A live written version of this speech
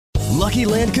Lucky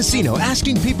Land Casino,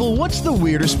 asking people, what's the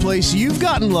weirdest place you've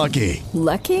gotten lucky?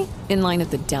 Lucky? In line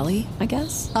at the deli, I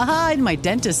guess? Aha, in my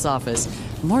dentist's office.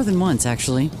 More than once,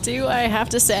 actually. Do I have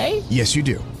to say? Yes, you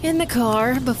do. In the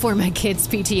car before my kids'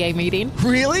 PTA meeting.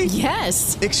 Really?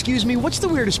 Yes. Excuse me, what's the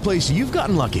weirdest place you've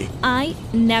gotten lucky? I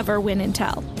never win and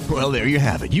tell. Well, there you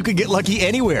have it. You can get lucky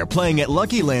anywhere, playing at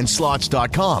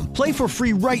LuckyLandSlots.com. Play for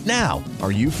free right now.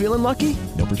 Are you feeling lucky?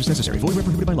 No purchase necessary. Void where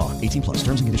prohibited by law. 18 plus.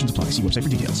 Terms and conditions apply. See website for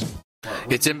details.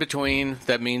 It's in between.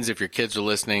 That means if your kids are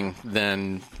listening,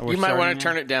 then you might want to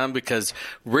turn it down because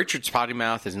Richard's potty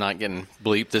mouth is not getting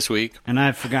bleeped this week. And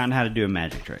I've forgotten how to do a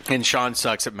magic trick. And Sean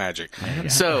sucks at magic.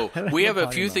 So we have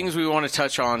a few things we want to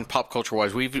touch on pop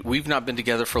culture-wise. We've not been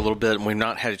together for a little bit, and we've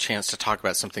not had a chance to talk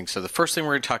about something. So the first thing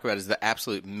we're going to talk about is the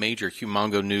absolute major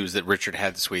humongo news that Richard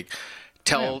had this week.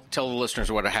 Tell the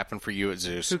listeners what happened for you at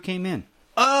Zeus. Who came in?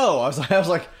 Oh, I was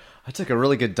like, I took a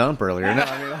really good dump earlier. No,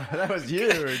 I mean, that was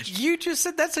huge. You just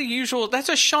said that's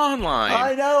a Sean line.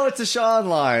 I know, it's a Sean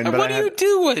line. But what are you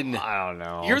doing? I don't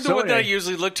know. You're the one that I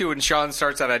usually look to when Sean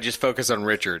starts out. I just focus on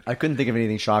Richard. I couldn't think of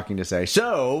anything shocking to say.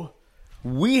 So,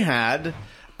 we had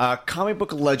comic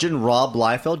book legend Rob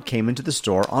Liefeld came into the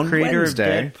store on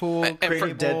Wednesday. Creator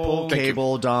of Deadpool,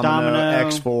 Cable, Domino,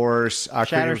 X-Force,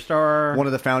 Shatterstar. One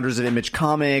of the founders of Image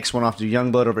Comics, went off to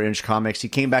Youngblood over at Image Comics. He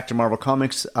came back to Marvel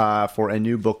Comics for a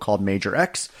new book called Major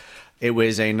X. It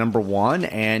was a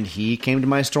 #1, and he came to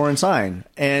my store and signed.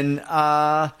 And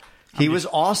he was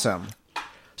awesome.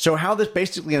 So how this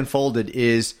basically unfolded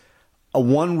is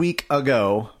 1 week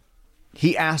ago,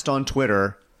 he asked on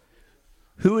Twitter,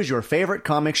 who is your favorite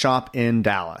comic shop in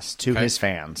Dallas, to his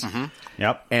fans. Mm-hmm.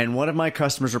 Yep. And one of my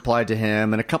customers replied to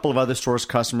him, and a couple of other stores'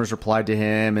 customers replied to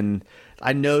him, and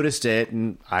I noticed it,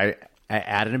 and I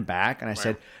added him back, and I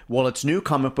said, well, it's new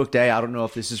comic book day. I don't know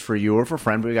if this is for you or for a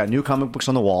friend, but we got new comic books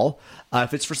on the wall.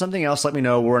 If it's for something else, let me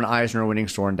know. We're an Eisner winning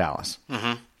store in Dallas.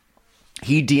 Mm-hmm.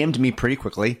 He DM'd me pretty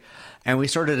quickly, and we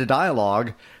started a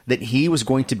dialogue that he was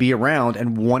going to be around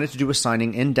and wanted to do a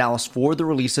signing in Dallas for the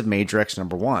release of Major X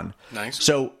 #1. Nice.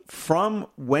 So from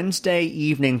Wednesday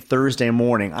evening, Thursday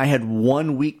morning, I had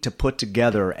 1 week to put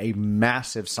together a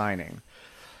massive signing.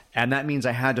 And that means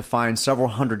I had to find several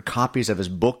hundred copies of his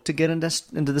book to get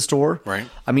into the store. Right.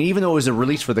 I mean, even though it was a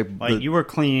release for the you were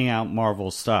cleaning out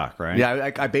Marvel stock, right?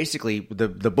 Yeah, I basically, the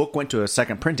book went to a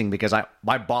second printing because I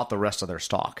bought the rest of their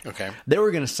stock. Okay. They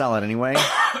were going to sell it anyway.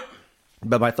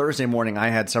 But by Thursday morning, I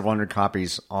had several hundred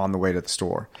copies on the way to the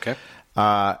store. Okay.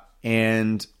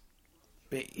 And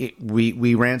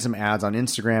we ran some ads on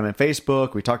Instagram and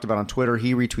Facebook. We talked about it on Twitter.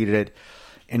 He retweeted it.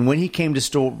 And when he came to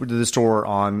the store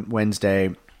on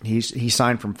Wednesday, he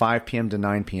signed from 5 p.m. to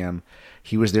 9 p.m.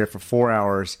 He was there for 4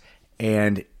 hours,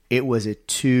 and it was a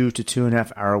 2 to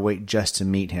 2.5 hour wait just to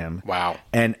meet him. Wow.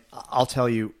 And I'll tell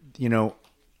you,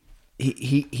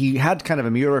 he had kind of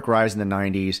a meteoric rise in the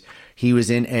 90s. He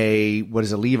was in a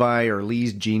Levi or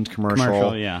Lee's jeans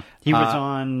commercial. Yeah. He was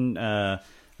on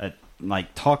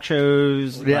like talk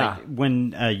shows. Yeah. Like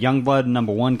when Youngblood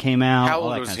 #1 came out. How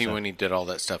old was he when he did all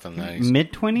that stuff in the 90s?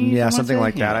 Mid-20s? Yeah, something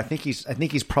like that. I think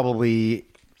he's probably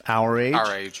our age.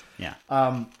 Our age. Yeah.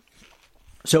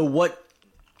 So what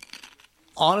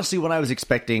I was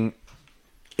expecting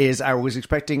is I was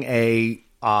expecting a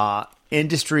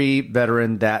industry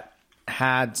veteran that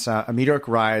had a meteoric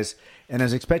rise, and I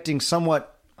was expecting somebody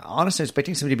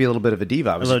to be a little bit of a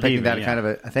diva. I was expecting that kind of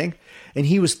a thing. And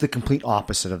he was the complete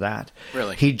opposite of that.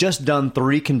 Really? He'd just done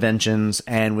 3 conventions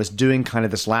and was doing kind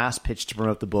of this last pitch to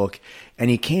promote the book. And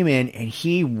he came in and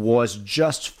he was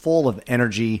just full of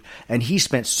energy. And he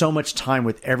spent so much time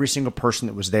with every single person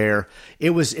that was there.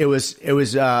 It was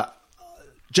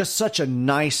just such a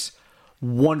nice,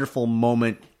 wonderful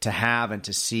moment to have and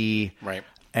to see. Right.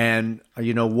 And,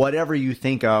 whatever you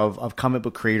think of comic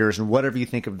book creators and whatever you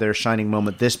think of their shining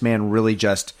moment, this man really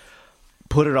just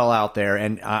put it all out there.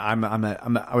 And I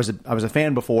was a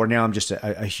fan before. Now I'm just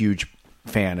a huge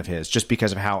fan of his just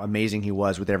because of how amazing he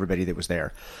was with everybody that was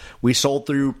there. We sold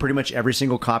through pretty much every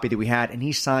single copy that we had, and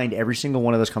he signed every single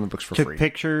one of those comic books for free. Took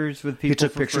pictures with people. He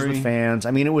took pictures with fans.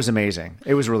 I mean, it was amazing.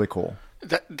 It was really cool.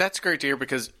 That's great to hear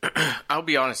because I'll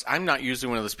be honest, I'm not usually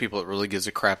one of those people that really gives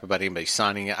a crap about anybody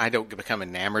signing it. I don't become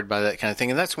enamored by that kind of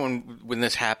thing. And that's when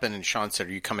this happened and Sean said,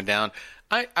 are you coming down?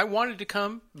 I wanted to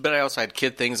come, but I also had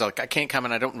kid things. Like, I can't come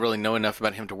and I don't really know enough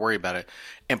about him to worry about it.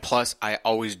 And plus, I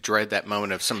always dread that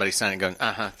moment of somebody signing going,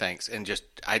 thanks. And just,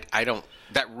 I don't,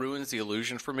 that ruins the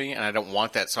illusion for me and I don't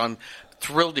want that. So I'm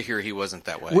thrilled to hear he wasn't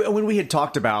that way. When he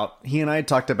and I had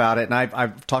talked about it, and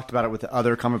I've talked about it with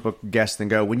other comic book guests,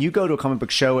 and when you go to a comic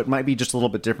book show, it might be just a little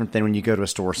bit different than when you go to a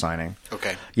store signing.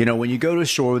 Okay. When you go to a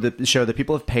show that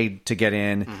people have paid to get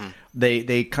in,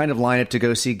 they kind of line up to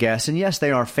go see guests, and yes,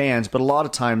 they are fans, but a lot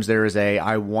of times there is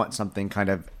I want something kind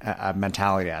of a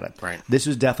mentality at it. Right. This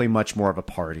was definitely much more of a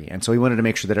party, and so he wanted to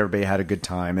make sure that everybody had a good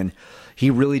time, and he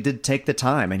really did take the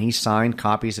time, and he signed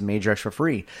copies of Major X for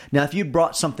free. Now, if you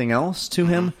brought something else to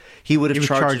him, he would have was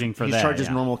charged charging for that, his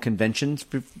yeah. normal convention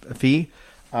fee.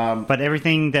 But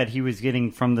everything that he was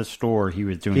getting from the store, he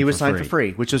was doing. He was for signed free. for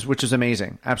free, which is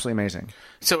amazing, absolutely amazing.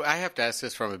 So I have to ask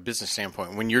this from a business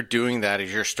standpoint. When you're doing that,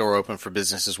 is your store open for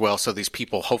business as well? So these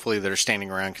people, hopefully, that are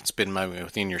standing around can spend money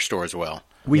within your store as well.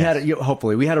 We had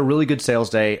hopefully we had a really good sales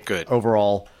day. Good.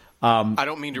 Overall. I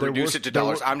don't mean to reduce it to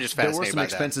dollars. I'm just fascinated by There were some that.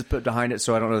 expenses put behind it,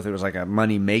 so I don't know if it was like a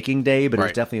money making day, but it was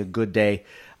Right. definitely a good day.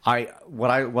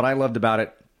 What I loved about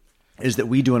it is that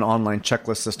we do an online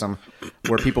checklist system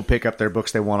where people pick up their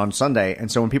books they want on Sunday.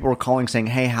 And so when people were calling saying,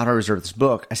 hey, how do I reserve this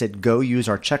book? I said, go use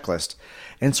our checklist.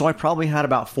 And so I probably had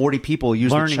about 40 people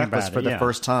use Learning the about checklist it, for the yeah.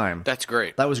 first time. That's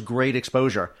great. That was great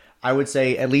exposure. I would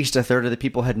say at least a third of the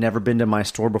people had never been to my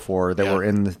store before that Yeah. were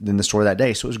in the store that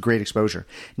day. So it was great exposure.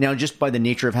 Now, just by the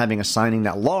nature of having a signing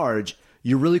that large,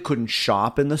 you really couldn't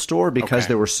shop in the store because Okay.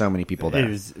 there were so many people there.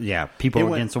 It was,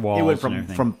 people against the walls. It went and from,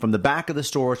 everything. from the back of the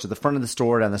store to the front of the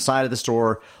store, down the side of the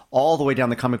store, all the way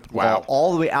down the comic book wall,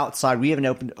 all the way outside. We haven't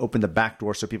opened the back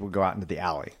door so people go out into the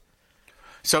alley.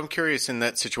 So I'm curious in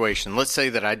that situation. Let's say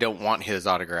that I don't want his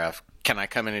autograph. Can I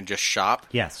come in and just shop?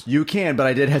 Yes, You can, but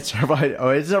I had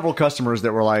several customers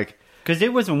that were like, because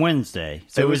it was a Wednesday,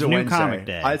 so it was a New Wednesday. Comic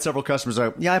Day. I had several customers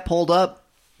like, yeah, I pulled up,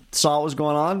 saw what was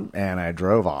going on, and I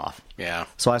drove off. Yeah.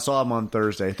 So I saw them on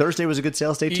Thursday. Thursday was a good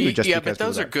sales day too. Just Yeah, because but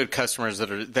those we are were good customers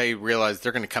they realize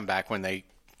they're going to come back when they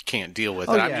can't deal with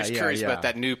it. Oh, I'm yeah, just yeah, curious yeah. about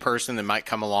that new person that might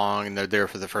come along and they're there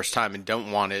for the first time and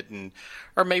don't want it,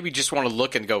 or maybe just want to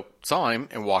look and go, saw him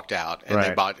and walked out and they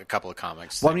Right. bought a couple of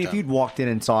comics. Well, I mean, if you'd walked in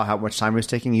and saw how much time it was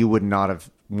taking, you would not have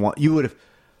you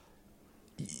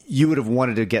would have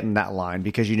wanted to get in that line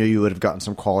because you knew you would have gotten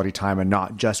some quality time and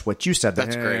not just what you said.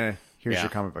 That's great. Here's Yeah. your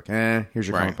comic book. Here's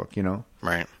your Right. comic book. You know.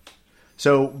 Right.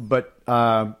 So, but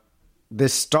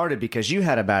this started because you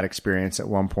had a bad experience at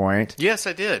one point. Yes,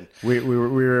 I did. We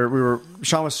were.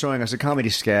 Sean was showing us a comedy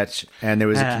sketch, and there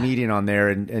was a comedian on there,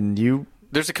 and you.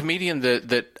 There's a comedian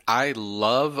that I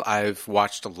love. I've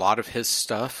watched a lot of his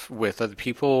stuff with other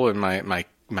people and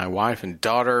my wife and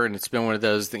daughter, and it's been one of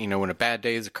those that, when a bad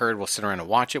day has occurred, we'll sit around and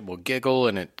watch it, we'll giggle,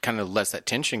 and it kind of lets that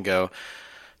tension go.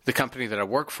 The company that I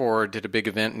work for did a big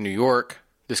event in New York.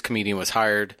 This comedian was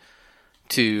hired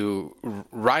to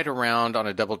ride around on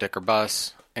a double-decker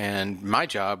bus, and my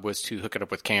job was to hook it up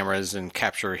with cameras and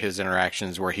capture his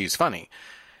interactions where he's funny.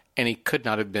 And he could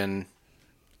not have been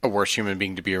a worse human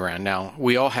being to be around. Now,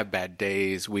 we all have bad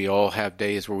days. We all have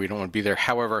days where we don't want to be there.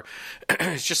 However,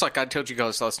 it's just like I told you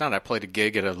guys last night. I played a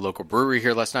gig at a local brewery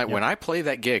here last night. Yep. When I play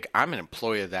that gig, I'm an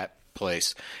employee of that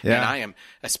place. Yeah. And I am,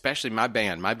 especially my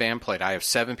band. My band played. I have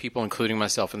 7 people, including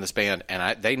myself, in this band,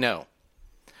 and they know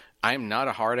I am not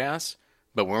a hard ass.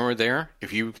 But when we're there,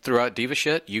 if you throw out diva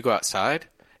shit, you go outside.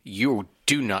 You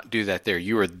do not do that there.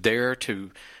 You are there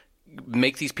to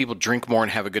make these people drink more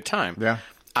and have a good time. Yeah.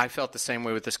 I felt the same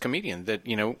way with this comedian, that,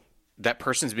 that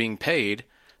person's being paid.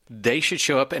 They should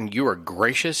show up and you are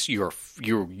gracious. You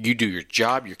do your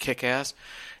job. You're kick ass.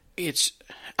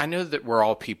 I know that we're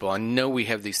all people. I know we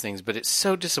have these things, but it's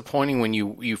so disappointing when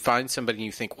you find somebody and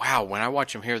you think, wow, when I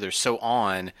watch them here, they're so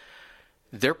on.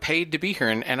 They're paid to be here,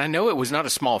 and I know it was not a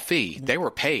small fee. They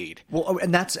were paid. Well,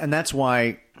 and that's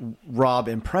why Rob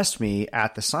impressed me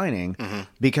at the signing,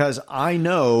 because I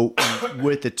know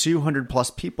with the 200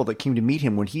 plus people that came to meet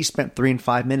him, when he spent 3 and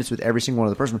 5 minutes with every single one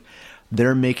of the person,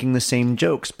 they're making the same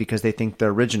jokes because they think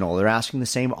they're original. They're asking the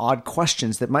same odd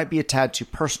questions that might be a tad too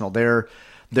personal. They're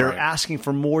Right. asking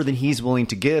for more than he's willing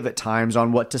to give at times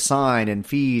on what to sign and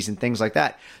fees and things like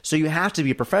that. So you have to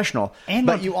be a professional,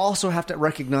 but you also have to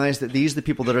recognize that these are the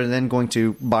people that are then going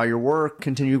to buy your work,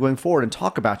 continue going forward, and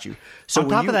talk about you. So on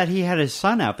top of that, he had his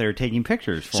son out there taking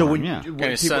pictures for him. And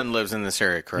his son lives in this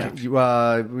area, correct?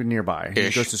 Nearby.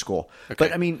 Ish. He goes to school. Okay.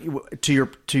 But I mean, to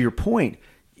your point,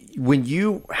 when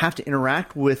you have to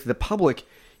interact with the public,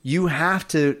 you have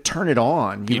to turn it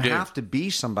on. You have to be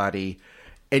somebody.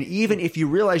 And even if you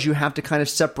realize you have to kind of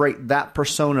separate that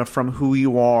persona from who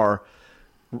you are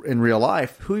in real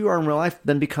life, who you are in real life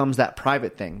then becomes that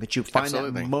private thing that you find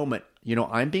that moment.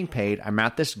 I'm being paid. I'm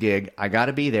at this gig. I got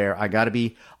to be there.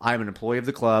 I'm an employee of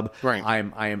the club. Right.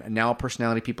 I am now a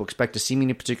personality. People expect to see me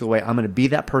in a particular way. I'm going to be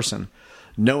that person,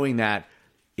 knowing that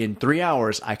in 3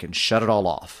 hours, I can shut it all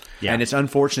off. Yeah. And it's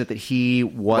unfortunate that he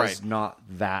was Right. not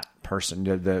that person,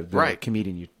 the Right.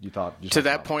 comedian you thought. To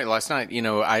that point, last night,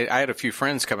 I had a few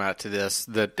friends come out to this,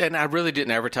 and I really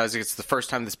didn't advertise it. It's the first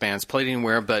time this band's played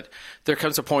anywhere, but there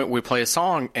comes a point we play a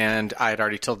song, and I had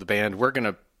already told the band, we're going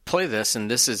to play this,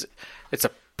 and it's a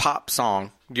pop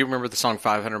song. Do you remember the song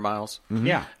 500 Miles? Mm-hmm.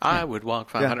 Yeah. I would walk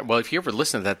 500. Yeah. Well, if you ever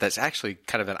listen to that, that's actually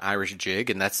kind of an Irish jig,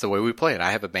 and that's the way we play it.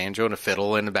 I have a banjo and a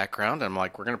fiddle in the background, and I'm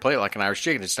like, we're going to play it like an Irish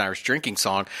jig, and it's an Irish drinking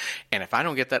song. And if I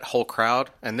don't get that whole crowd,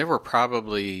 and there were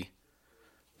probably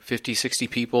 50, 60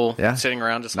 people sitting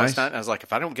around us last night, and I was like,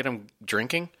 if I don't get them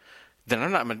drinking, then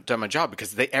I'm not done my job,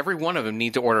 because every one of them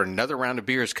need to order another round of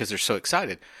beers because they're so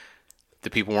excited. The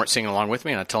people weren't singing along with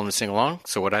me, and I told them to sing along,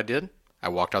 so what I did, I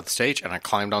walked off the stage and I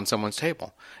climbed on someone's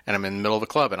table, and I'm in the middle of the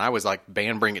club, and I was like,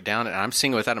 band, bring it down, and I'm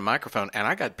singing without a microphone, and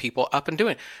I got people up and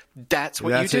doing. That's what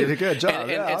you do. That's a good job.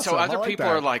 And so other people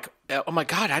are like, oh my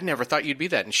God, I never thought you'd be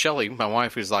that. And Shelly, my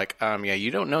wife, was like, yeah, you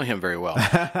don't know him very well.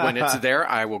 When it's there,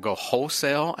 I will go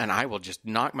wholesale, and I will just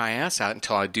knock my ass out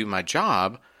until I do my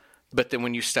job. But then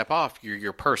when you step off, you're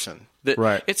your person.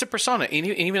 Right. It's a persona. And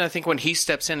even I think when he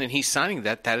steps in and he's signing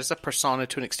that is a persona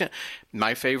to an extent.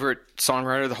 My favorite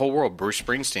songwriter of the whole world, Bruce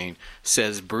Springsteen,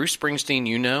 says Bruce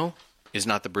Springsteen, is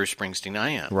not the Bruce Springsteen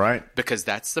I am. Right. Because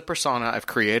that's the persona I've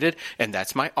created, and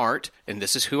that's my art, and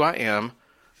this is who I am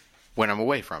when I'm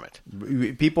away from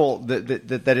it. People,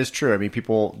 that is true. I mean,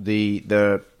 people,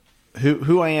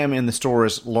 who I am in the store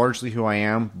is largely who I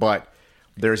am, but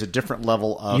there's a different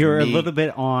level of You're a little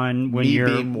bit on when me you're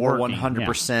being more working,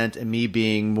 100% and me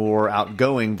being more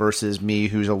outgoing versus me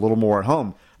who's a little more at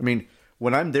home. I mean,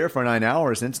 when I'm there for 9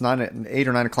 hours and it's 8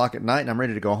 or 9 o'clock at night and I'm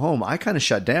ready to go home, I kind of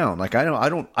shut down. Like I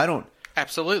don't.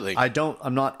 Absolutely.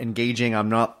 I'm not engaging. I'm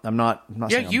not Yeah,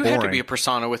 saying I'm you have to boring, be a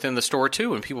persona within the store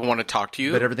too, and people want to talk to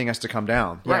you. but everything has to come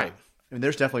down. Right. Yeah. I mean,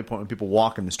 there's definitely a point when people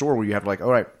walk in the store where you have to like, all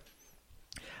right,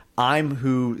 I'm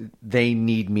who they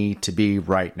need me to be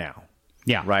right now.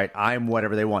 Yeah. Right. I'm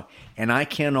whatever they want. And I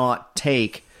cannot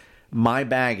take my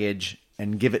baggage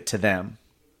and give it to them.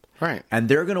 Right. And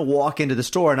they're going to walk into the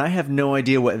store, and I have no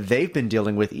idea what they've been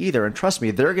dealing with either. And trust me,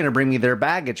 they're going to bring me their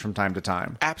baggage from time to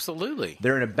time. Absolutely.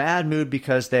 They're in a bad mood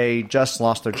because they just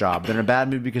lost their job. They're in a bad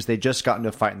mood because they just got into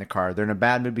a fight in the car. They're in a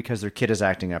bad mood because their kid is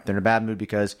acting up. They're in a bad mood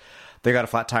because they got a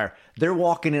flat tire. They're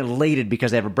walking in elated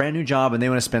because they have a brand new job and they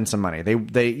want to spend some money. They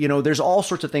there's all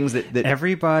sorts of things that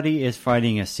Everybody is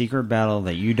fighting a secret battle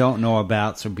that you don't know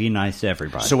about, so be nice to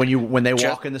everybody. So when they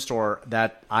walk in the store,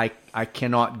 that I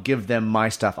cannot give them my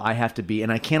stuff. I have to be,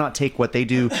 and I cannot take what they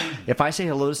do. If I say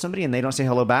hello to somebody and they don't say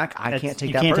hello back, I can't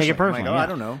take that. You can't personally. take it personally. I'm like, yeah. I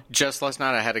don't know. Just last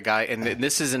night I had a guy, and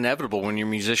this is inevitable when you're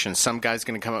a musician. Some guy's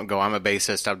going to come up and go, I'm a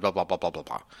bassist, blah, blah, blah, blah, blah,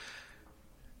 blah.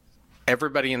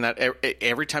 Everybody in that,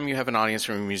 every time you have an audience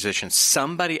from a musician,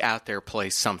 somebody out there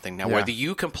plays something. Now, whether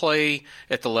you can play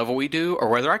at the level we do or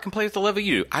whether I can play at the level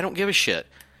you do, I don't give a shit.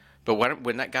 But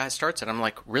when that guy starts it, I'm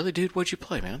like, really, dude, what'd you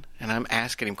play, man? And I'm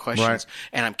asking him questions, Right.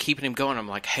 and I'm keeping him going. I'm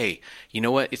like, hey, you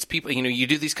know what? It's people, you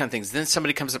do these kind of things. Then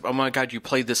somebody comes up, oh, my God, you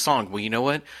played this song. Well, you know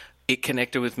what? It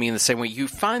connected with me in the same way. You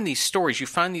find these stories, you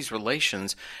find these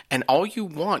relations, and all you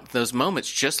want, those moments,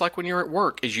 just like when you're at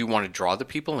work, is you want to draw the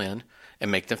people in and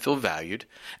make them feel valued.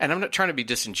 And I'm not trying to be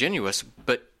disingenuous,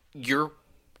 but you're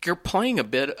playing a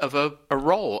bit of a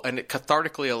role, and it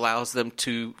cathartically allows them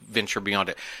to venture beyond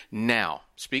it. Now,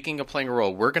 speaking of playing a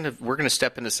role, we're gonna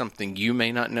step into something you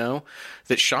may not know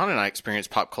that Sean and I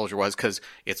experienced pop culture-wise, because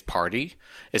it's party,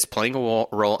 it's playing a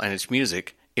role, and it's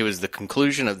music. It was the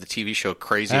conclusion of the TV show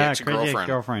Crazy Ex-Girlfriend. Crazy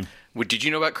Ex-Girlfriend. Did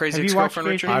you know about Crazy Have you Ex-Girlfriend,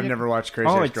 watched Richard? Crazy I've never watched Crazy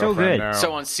Oh, it's so Ex-Girlfriend, good. no.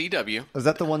 So on CW, Is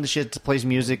that the one that she plays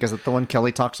music? Is it the one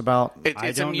Kelly talks about? it's I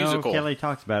a don't know musical. if Kelly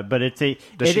talks about it, but it's a.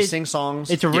 Does it she is- sing songs?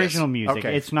 It's original Yes. music.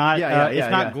 Okay. It's not. Yeah, It's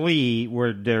not Glee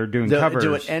where they're doing covers.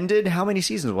 Do it ended? How many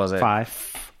seasons was it?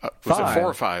 5. Was it 4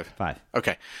 or 5? 5.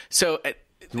 Okay. So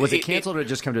Was it canceled or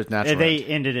just come to its natural They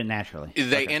end? ended it naturally.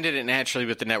 They ended it naturally,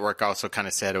 but the network also kind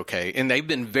of said okay, and they've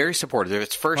been very supportive.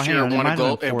 Its first Well, hang year, on, it it won might a have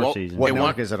gold. been 4 seasons. What It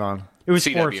network won. is it on? It was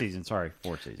 4 CW. seasons. Sorry,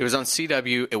 4 seasons. It was on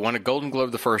CW. It won a Golden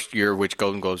Globe the first year, which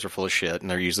Golden Globes are full of shit,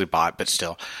 and they're usually bought, but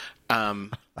still.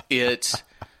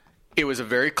 It was a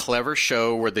very clever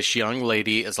show where this young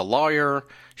lady is a lawyer.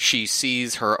 She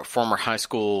sees her former high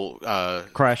school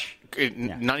Crush.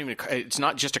 Not even. It's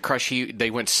not just a crush.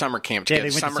 They went to summer camp Yeah, together.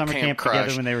 they went to summer camp crush.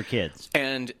 together when they were kids.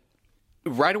 And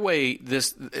right away,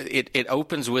 it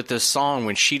opens with this song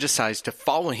when she decides to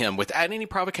follow him without any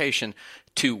provocation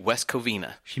to West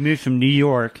Covina. She moved from New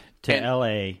York to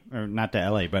L.A., or not to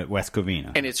L.A., but West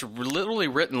Covina. And it's literally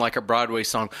written like a Broadway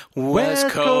song. West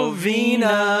Covina,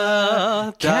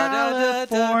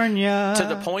 California. To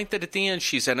the point that at the end,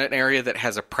 she's in an area that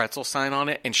has a pretzel sign on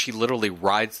it, and she literally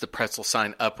rides the pretzel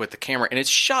sign up with the camera. And it's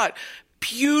shot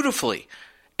beautifully.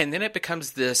 And then it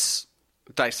becomes this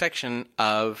dissection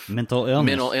of mental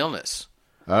illness.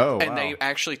 Oh, and wow. they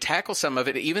actually tackle some of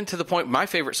it, even to the point, my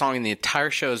favorite song in the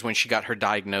entire show is when she got her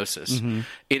diagnosis. Mm-hmm.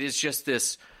 It is just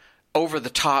this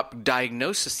over-the-top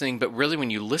diagnosis thing, but really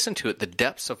when you listen to it, the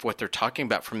depths of what they're talking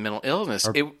about from mental illness.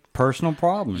 Personal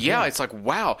problems. Yeah, it's like,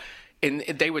 wow. And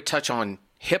they would touch on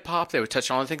hip-hop. They would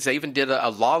touch on other things. They even did a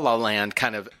La La Land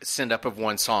kind of send-up of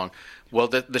one song. Well,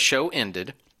 the show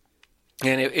ended,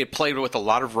 and it played with a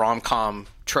lot of rom-com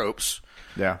tropes.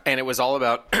 Yeah. And it was all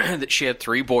about that she had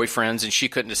 3 boyfriends and she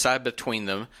couldn't decide between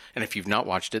them. And if you've not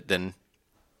watched it, then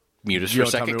mute us for a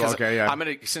second. I'm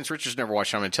gonna, since Richard's never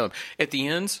watched it, I'm going to tell him. At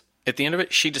the end of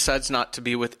it, she decides not to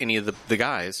be with any of the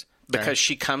guys because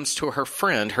she comes to her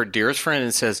friend, her dearest friend,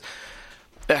 and says,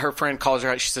 her friend calls her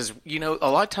out. She says, a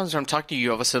lot of times when I'm talking to you,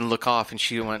 all of a sudden look off. And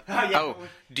she went, oh,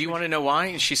 do you want to know why?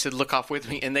 And she said, look off with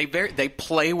me. And they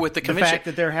play with the convention. The fact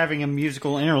that they're having a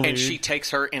musical interlude. And she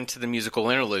takes her into the musical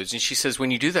interludes. And she says,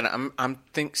 when you do that, I'm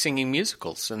singing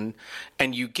musicals. And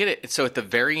you get it. So at the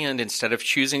very end, instead of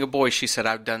choosing a boy, she said,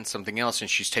 I've done something else. And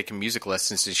she's taking music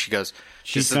lessons. And she goes,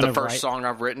 this is the first song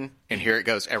I've written. And here it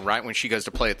goes. And right when she goes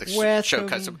to play it, the show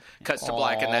cuts to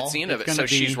black. And that's the end of it. So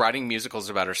she's writing musicals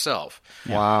about herself.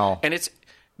 Yeah. Wow. And it's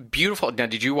beautiful. Now,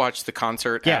 did you watch the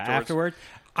concert afterwards?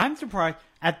 I'm surprised.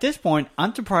 At this point,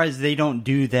 I'm surprised they don't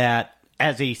do that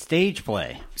as a stage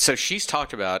play. So she's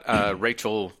talked about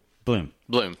Rachel Bloom.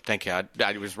 Thank you.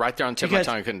 I was right there on the tip of my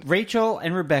tongue. I couldn't. Rachel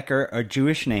and Rebecca are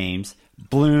Jewish names.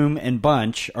 Bloom and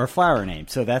Bunch are flower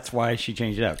names. So that's why she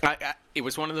changed it up. It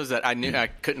was one of those that I knew I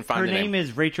couldn't find. Her the name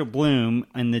is Rachel Bloom,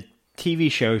 and the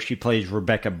TV show she plays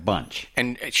Rebecca Bunch.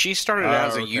 And she started out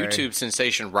as a YouTube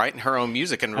sensation, writing her own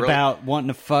music and about wanting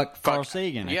to fuck Carl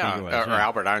Sagan. I think it was, or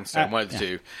Albert Einstein, one of the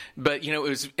two. But it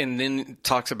was, and then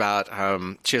talks about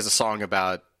she has a song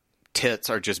about tits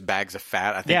are just bags of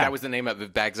fat. I think that was the name of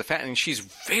it, Bags of Fat. And she's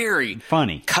very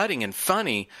funny, cutting and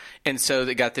funny. And so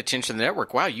they got the attention of the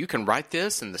network. Wow, you can write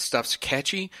this, and the stuff's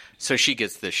catchy. So she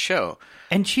gets this show,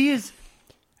 and she is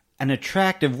an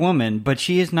attractive woman, but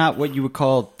she is not what you would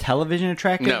call television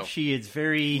attractive. No. She is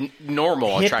very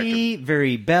normal, hippie, attractive,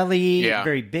 very belly,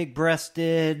 very big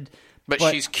breasted. But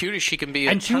she's cute as she can be.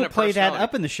 And she will play that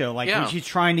up in the show, like when she's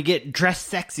trying to get dressed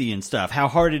sexy and stuff, how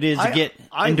hard it is to get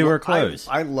into her clothes.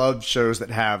 I love shows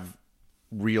that have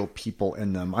real people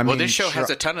in them. I mean, this show has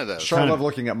a ton of those. Sure, I love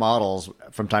looking at models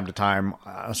from time to time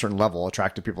on a certain level.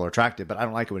 Attractive people are attractive, but I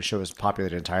don't like it when a show is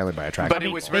populated entirely by attractive people. But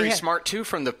it was very smart, too,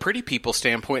 from the pretty people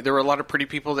standpoint. There were a lot of pretty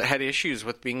people that had issues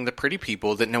with being the pretty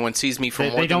people, that no one sees me for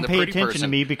more than the pretty person. They don't pay attention to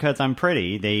me because I'm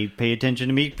pretty. They pay attention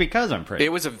to me because I'm pretty.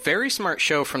 It was a very smart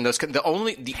show from those.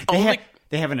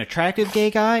 They have an attractive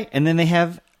gay guy, and then they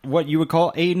have what you would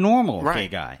call a normal gay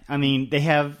guy. I mean, they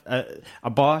have a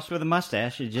boss with a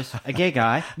mustache, is just a gay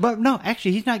guy. But no,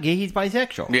 actually, he's not gay. He's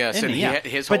bisexual. Yes, and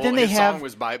his song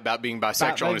was about being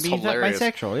bisexual, and it's hilarious.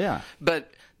 Bisexual, yeah.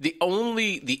 But the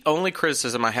only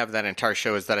criticism I have of that entire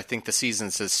show is that I think the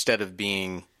seasons, instead of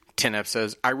being 10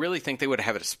 episodes, I really think they would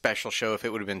have had a special show if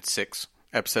it would have been 6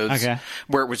 episodes,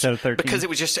 where it was because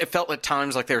it felt at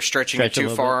times like they were stretching it too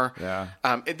far. Yeah.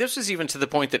 This was even to the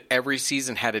point that every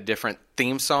season had a different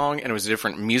theme song, and it was a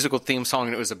different musical theme song,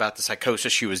 and it was about the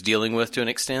psychosis she was dealing with to an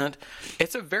extent.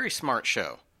 It's a very smart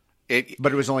show.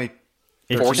 But it was only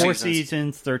 4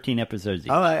 seasons, 13 episodes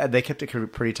each. Oh, they kept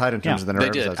it pretty tight in terms of the number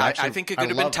of episodes. Actually, I think it could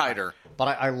have been tighter.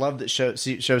 But I love that shows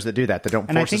that do that. They don't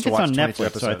and force us to watch 22 Netflix,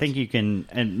 episodes. So I think you can.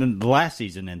 And the last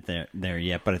season isn't there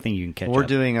yet, but I think you can catch up. We're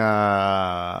doing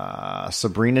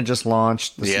Sabrina just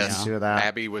launched. Season 2 of that.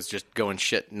 Abby was just going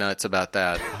shit nuts about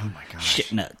that. Oh my god,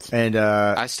 shit nuts! And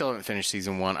I still haven't finished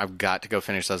season 1. I've got to go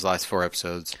finish those last 4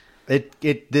 episodes. It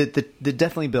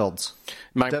definitely builds.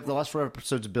 The last 4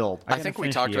 episodes build. I think we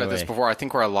talked about this before. I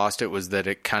think where I lost it was that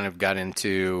it kind of got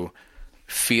into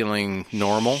feeling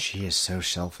normal. She is so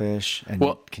selfish and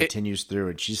continues through,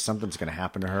 and something's going to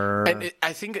happen to her. And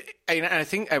I think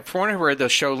from what I read, the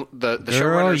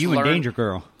showrunners you in danger,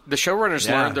 girl. The showrunners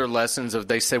learned their lessons of.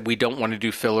 They said we don't want to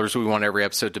do fillers. We want every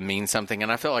episode to mean something.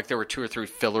 And I felt like there were 2 or 3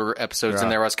 filler episodes in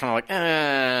there. I was kind of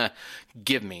like,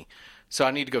 give me. So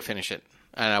I need to go finish it,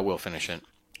 and I will finish it.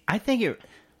 I think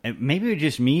maybe it was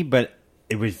just me, but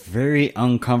it was very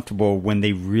uncomfortable when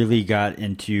they really got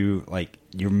into, like,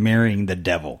 you're marrying the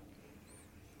devil.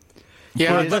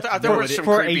 Yeah, I thought there was some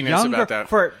creepiness about that.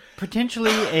 For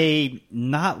potentially a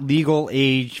not legal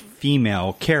age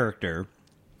female character,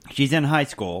 she's in high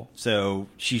school, so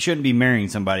she shouldn't be marrying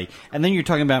somebody. And then you're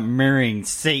talking about marrying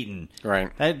Satan.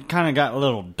 Right. That kind of got a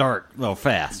little dark, a little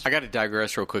fast. I got to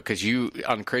digress real quick because you,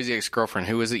 on Crazy Ex-Girlfriend,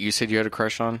 who was it you said you had a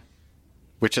crush on?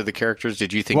 Which of the characters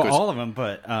did you think was... all of them,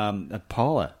 but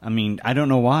Paula. I mean, I don't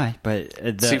know why, but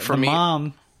the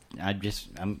mom,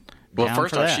 I'm Well, down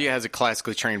first for off, that. she has a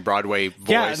classically trained Broadway voice.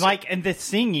 Yeah, and the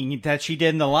singing that she did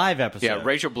in the live episode. Yeah,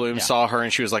 Rachel Bloom saw her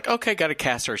and she was like, okay, got to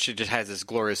cast her. She just has this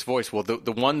glorious voice. Well,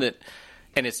 the one that...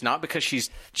 And it's not because she's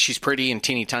pretty and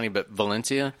teeny tiny, but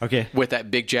Valencia, with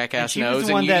that big jackass nose,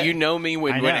 and you know me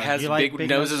when it has big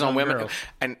noses on women. Girls.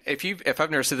 And if I've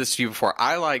never said this to you before,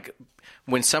 I like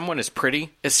when someone is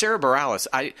pretty. It's Sarah Bareilles,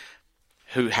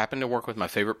 who happened to work with my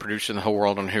favorite producer in the whole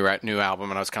world on her new album,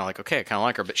 and I was kind of like, okay, I kind of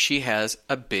like her, but she has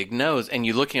a big nose, and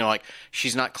you look, like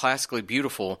she's not classically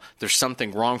beautiful. There's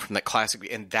something wrong from that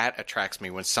classic, and that attracts me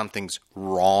when something's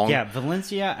wrong. Yeah,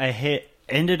 Valencia,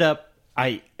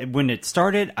 when it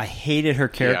started, I hated her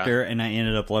character, and I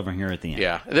ended up loving her at the end.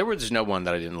 Yeah, there was no one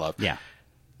that I didn't love. Yeah.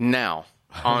 Now,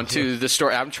 on to the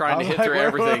story. I'm trying to hit through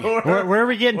everything. Where are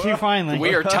we getting to finally?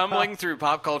 We are tumbling through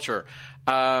pop culture.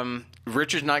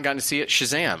 Richard's not gotten to see it.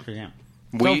 Shazam.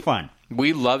 So fun.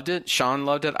 We loved it. Sean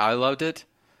loved it. I loved it.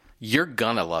 You're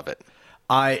gonna love it.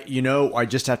 I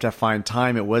just have to find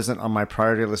time. It wasn't on my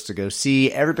priority list to go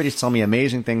see. Everybody's telling me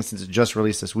amazing things since it just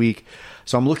released this week.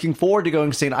 So I'm looking forward to going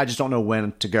and seeing it. I just don't know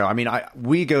when to go. I mean,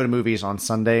 we go to movies on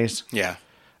Sundays. Yeah.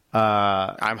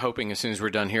 I'm hoping as soon as we're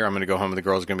done here, I'm going to go home and the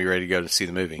girls are going to be ready to go to see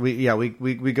the movie.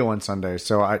 We go on Sundays.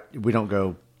 So we don't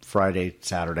go Friday,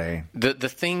 Saturday. The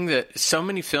thing that so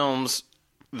many films,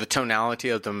 the tonality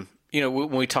of them, when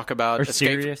we talk about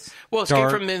Escape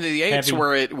from the Apes,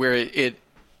 heavy. where it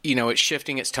it's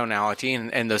shifting its tonality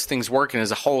and those things work, and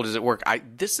as a whole, does it work?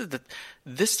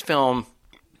 This film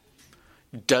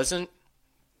doesn't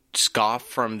scoff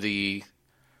from the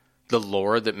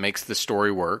lore that makes the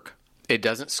story work. It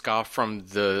doesn't scoff from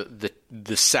the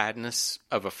sadness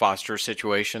of a foster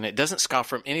situation. It doesn't scoff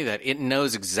from any of that. It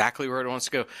knows exactly where it wants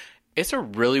to go. It's a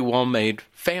really well-made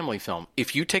family film.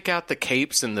 If you take out the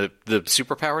capes and the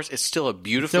superpowers, it's still a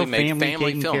beautifully made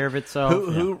family film. Care of itself.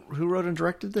 Who wrote and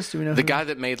directed this? Do we know the guy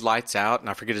that made Lights Out, and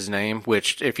I forget his name,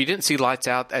 which, if you didn't see Lights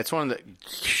Out, that's one of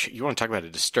the... You want to talk about a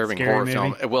disturbing horror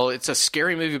film. Well, it's a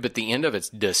scary movie, but the end of it's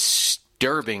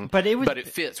disturbing, but it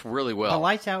fits really well. The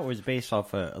Lights Out was based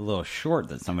off a little short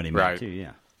that somebody made, too,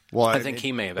 yeah. Well, I think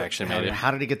he may have actually made it.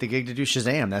 How did he get the gig to do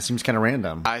Shazam? That seems kind of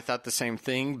random. I thought the same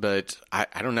thing, but I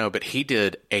don't know. But he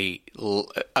did a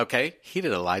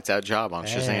lights out job on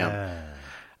Shazam.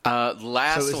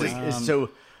 Lastly,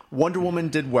 so Wonder Woman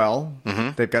did well.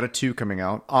 Mm-hmm. They've got a 2 coming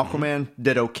out. Aquaman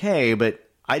did okay, but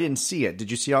I didn't see it. Did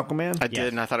you see Aquaman? I did,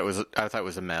 and I thought it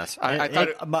was a mess. I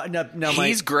thought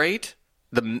he's great.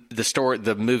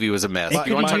 The movie was a mess.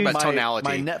 You want to talk about tonality?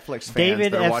 My Netflix fans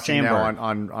David that are F. watching Sandberg. now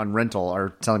on rental are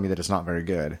telling me that it's not very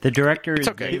good. The director is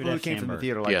okay. David People who F. came from the Sandberg.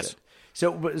 theater liked it.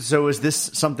 So is this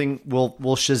something? Will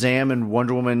Shazam and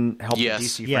Wonder Woman help the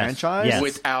DC franchise? Yes.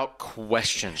 Without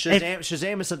question.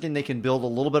 Shazam is something they can build a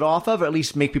little bit off of, or at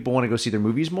least make people want to go see their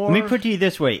movies more. Let me put it to you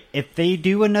this way. If they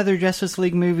do another Justice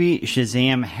League movie,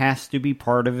 Shazam has to be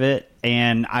part of it,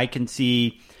 and I can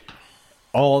see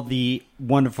all the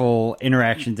wonderful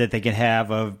interactions that they could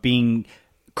have of being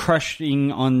crushing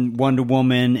on Wonder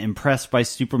Woman, impressed by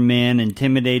Superman,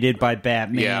 intimidated by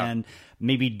Batman,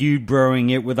 maybe dude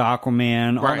broing it with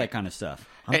Aquaman, all that kind of stuff.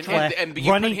 And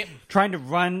trying to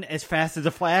run as fast as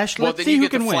the Flash. Well, Let's then see you who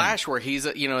get can the win. Flash where he's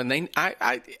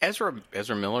Ezra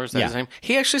Miller, is that his name?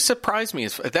 He actually surprised me.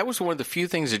 That was one of the few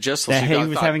things that Justice League That he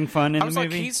was having fun in the movie.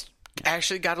 Like, he's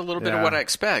actually got a little bit of what I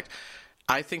expect.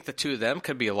 I think the two of them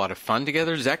could be a lot of fun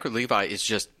together. Zachary Levi is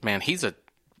just, man, he's a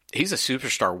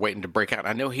superstar waiting to break out.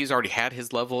 I know he's already had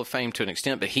his level of fame to an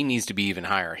extent, but he needs to be even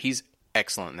higher. He's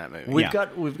excellent in that movie. We've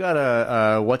got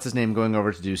a what's his name going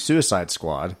over to do Suicide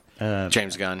Squad.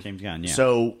 James Gunn. Yeah.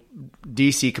 So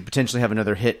DC could potentially have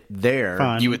another hit there.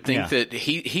 Fun. You would think that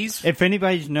he's... If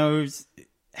anybody knows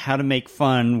how to make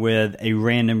fun with a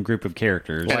random group of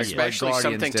characters, and especially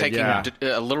something taking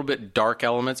a little bit dark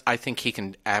elements, I think he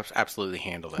can absolutely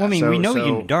handle that. Well, I mean, we know he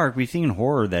can do dark. We've seen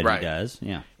horror that he does.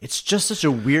 Yeah, it's just such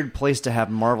a weird place to have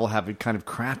Marvel have kind of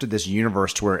crafted this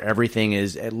universe to where everything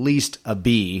is at least a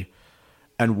B.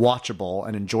 and watchable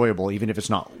and enjoyable, even if it's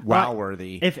not wow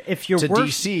worthy. If you're to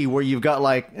DC, where you've got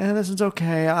like, this is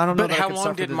okay. I don't know. But how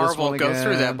long did Marvel go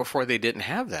through that before they didn't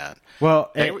have that?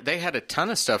 Well, they had a ton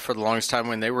of stuff for the longest time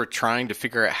when they were trying to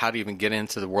figure out how to even get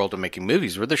into the world of making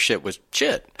movies, where their shit was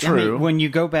shit. True. I mean, when you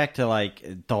go back to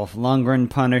like Dolph Lundgren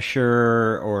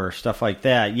Punisher or stuff like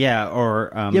that,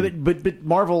 but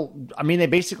Marvel, I mean, they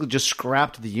basically just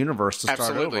scrapped the universe to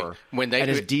start over. And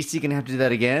is DC going to have to do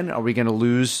that again? Are we going to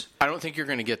lose? I don't think you're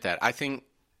going to get that. I think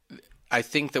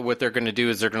that what they're going to do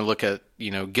is they're going to look at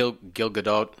Gal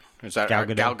Gadot. Is that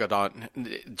Gal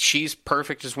Gadot? She's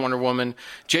perfect as Wonder Woman.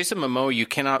 Jason Momoa, you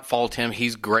cannot fault him.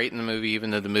 He's great in the movie,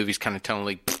 even though the movie's kind of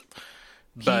tonally.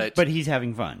 But he's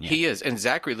having fun. Yeah. He is, and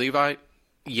Zachary Levi.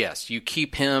 Yes, you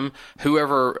keep him.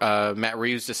 Whoever Matt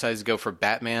Reeves decides to go for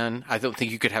Batman, I don't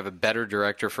think you could have a better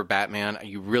director for Batman.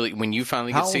 You really, when you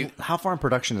finally get to see how far in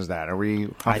production is that? Are we?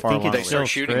 How far along? They start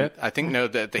shooting. Script? I think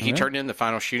that he turned in the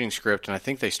final shooting script, and I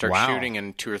think they start shooting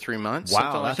in 2 or 3 months.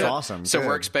 Wow, that's awesome. So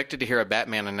we're expected to hear a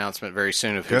Batman announcement very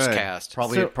soon of who's cast.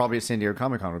 Probably at San Diego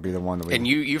Comic-Con would be the one that we. And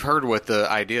you've heard what the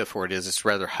idea for it is. It's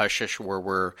rather hushish,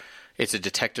 where it's a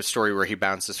detective story where he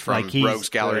bounces from rogues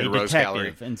gallery to rogues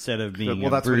gallery instead of being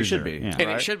that's what he should be, yeah. and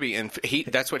it should be. And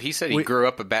that's what he said. He grew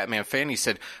up a Batman fan. He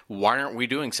said, "Why aren't we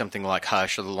doing something like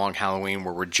Hush or The Long Halloween,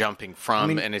 where we're jumping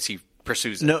from?" and as he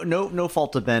pursues it, no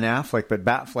fault to Ben Affleck, but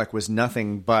Batfleck was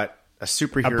nothing but a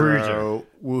superhero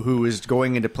who is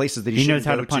going into places that he knows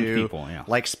how to punch people,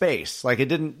 like space. Like it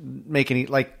didn't make any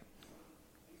like.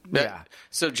 Yeah.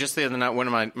 So just the other night, one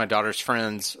of my daughter's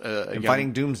friends,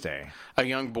 fighting Doomsday. A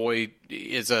young boy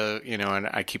is and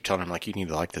I keep telling him like, you need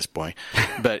to like this boy,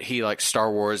 but he likes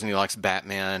Star Wars and he likes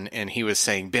Batman, and he was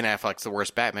saying Ben Affleck's the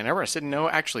worst Batman ever. I said, no,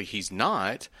 actually, he's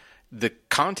not. The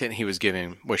content he was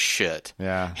giving was shit.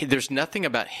 Yeah. There's nothing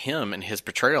about him and his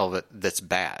portrayal of it that's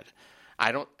bad.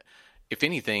 If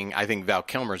anything, I think Val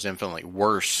Kilmer's infinitely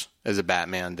worse as a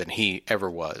Batman than he ever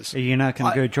was. Are you not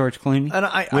going to go George Clooney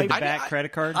with the Bat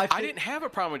credit card? I didn't have a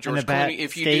problem with George Clooney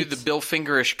if you do the Bill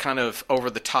Fingerish kind of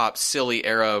over-the-top, silly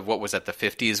era of what was at the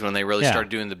 50s when they really started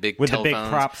doing the big telephones. The big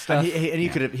prop stuff. And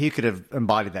he could have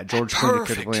embodied that. George Clooney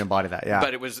could have really embodied that, yeah.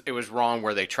 But it was wrong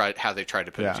where how they tried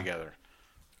to put it together.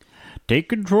 Take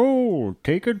control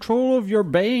of your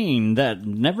Bane that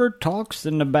never talks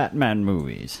in the Batman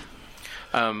movies.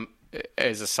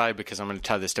 As a side, because I'm going to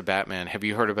tie this to Batman, have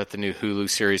you heard about the new Hulu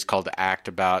series called Act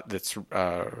About? That's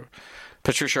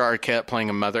Patricia Arquette playing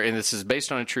a mother, and this is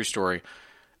based on a true story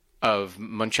of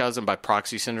Munchausen by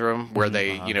proxy syndrome, where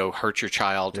they hurt your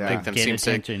child to make them seem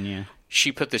sick. Yeah.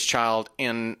 She put this child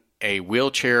in a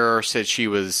wheelchair, said she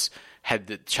had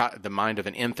the mind of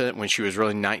an infant when she was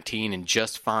really 19 and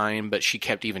just fine, but she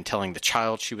kept even telling the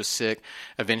child she was sick.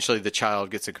 Eventually, the child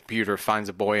gets a computer, finds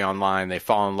a boy online, they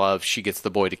fall in love. She gets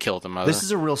the boy to kill the mother. This is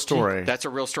a real story. That's a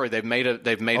real story. They've made a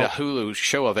Hulu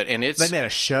show of it, and they made a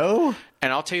show.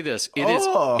 And I'll tell you this: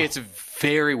 it's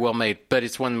very well made, but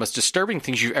it's one of the most disturbing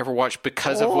things you've ever watched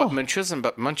because of what Munchausen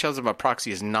by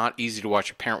proxy is not easy to watch.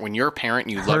 A parent, when you're a parent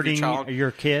and you love your child, your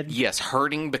kid, yes,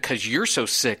 hurting because you're so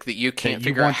sick that you can't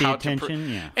figure out how to.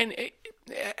 And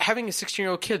having a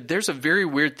 16-year-old kid, there's a very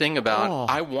weird thing about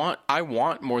I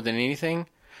want more than anything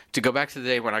to go back to the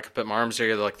day when I could put my arms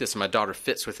together like this and my daughter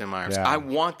fits within my arms. Yeah. I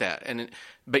want that,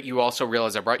 but you also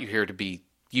realize I brought you here to be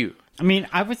you. I mean,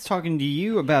 I was talking to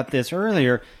you about this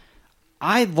earlier.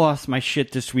 I lost my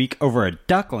shit this week over a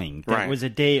duckling that was a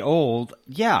day old.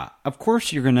 Yeah, of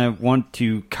course you're going to want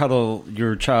to cuddle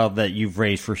your child that you've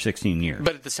raised for 16 years.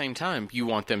 But at the same time, you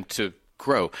want them to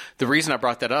grow. The reason I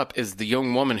brought that up is the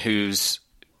young woman who's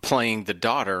playing the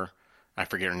daughter. I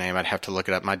forget her name. I'd have to look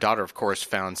it up. My daughter, of course,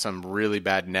 found some really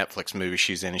bad Netflix movie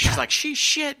she's in. And she's like, she's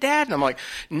shit, Dad. And I'm like,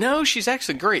 no, she's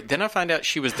actually great. Then I find out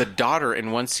she was the daughter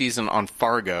in one season on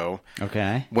Fargo.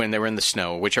 Okay. When they were in the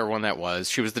snow, whichever one that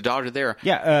was. She was the daughter there.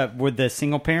 Yeah, with the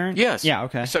single parent? Yes. Yeah,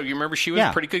 okay. So you remember she was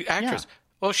a pretty good actress. Yeah.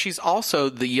 Well, she's also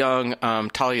the young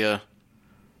Talia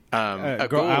Al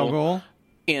Ghul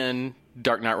in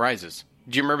Dark Knight Rises.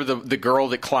 Do you remember the girl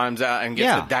that climbs out and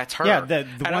gets that's her? Yeah, the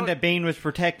one that Bane was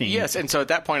protecting. Yes, and so at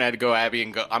that point I had to go Abby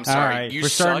and go, I'm sorry, right, you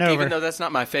suck. Even though that's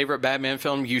not my favorite Batman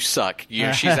film, you suck.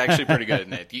 She's actually pretty good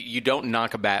in it. You don't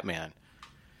knock a Batman.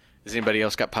 Has anybody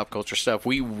else got pop culture stuff?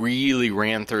 We really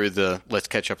ran through let's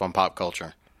catch up on pop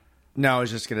culture. No, I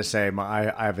was just going to say,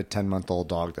 I have a 10-month-old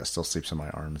dog that still sleeps in my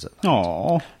arms at night.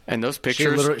 Aww. And those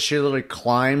pictures... She literally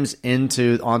climbs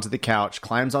onto the couch,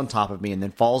 climbs on top of me, and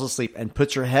then falls asleep and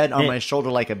puts her head on my shoulder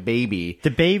like a baby.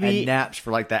 The baby... And naps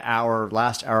for like the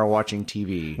last hour watching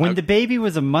TV. When the baby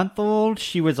was a month old,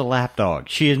 she was a lap dog.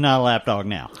 She is not a lap dog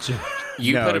now.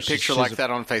 You put a picture like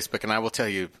that on Facebook, and I will tell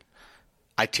you...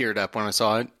 I teared up when I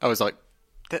saw it. I was like,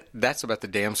 that's about the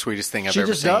damn sweetest thing I've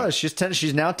ever seen. She just does.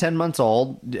 She's now 10 months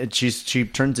old. She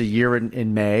turns a year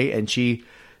in May, and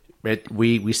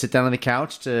we sit down on the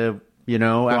couch to,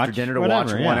 after dinner to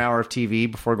watch 1 hour of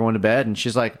TV before going to bed, and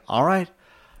she's like, all right,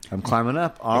 I'm climbing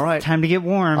up. All right. Time to get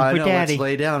warm with Daddy. Let's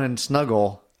lay down and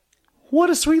snuggle. What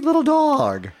a sweet little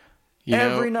dog.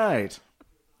 Every night.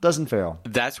 Doesn't fail.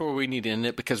 That's where we need to end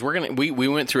it, because we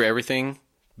went through everything,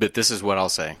 but this is what I'll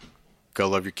say. Go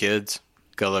love your kids.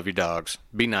 Go love your dogs.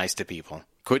 Be nice to people.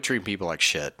 Quit treating people like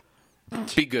shit.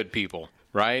 Be good people,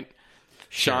 right?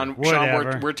 Sean,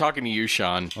 we're talking to you,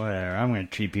 Sean. Whatever. I'm going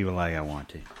to treat people like I want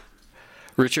to.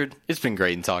 Richard, it's been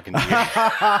great in talking to you.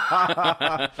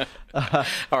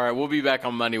 All right, we'll be back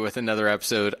on Monday with another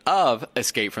episode of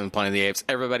Escape from the Planet of the Apes.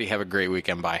 Everybody have a great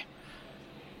weekend. Bye.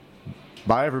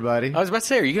 Bye, everybody. I was about to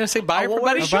say, are you going to say bye,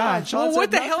 everybody? Sean well,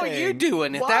 what the hell are you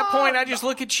doing? At that point, I just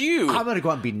look at you. I'm going to go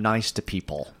out and be nice to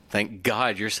people. Thank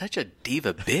God, you're such a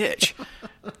diva bitch.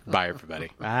 Bye,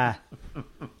 everybody. Bye.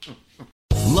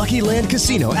 Lucky Land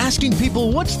Casino, asking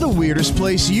people, what's the weirdest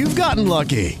place you've gotten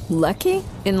lucky? Lucky?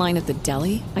 In line at the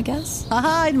deli, I guess?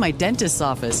 Aha, in my dentist's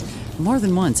office. More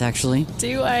than once, actually.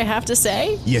 Do I have to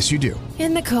say? Yes, you do.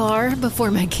 In the car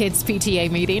before my kids' PTA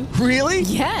meeting. Really?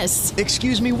 Yes.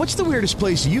 Excuse me, what's the weirdest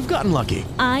place you've gotten lucky?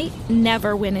 I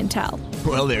never win and tell.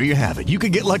 Well, there you have it. You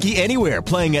can get lucky anywhere,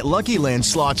 playing at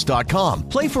LuckyLandSlots.com.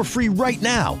 Play for free right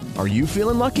now. Are you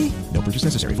feeling lucky? No purchase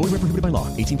necessary. Void where prohibited by law.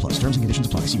 18+. Terms and conditions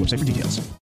apply. See website for details.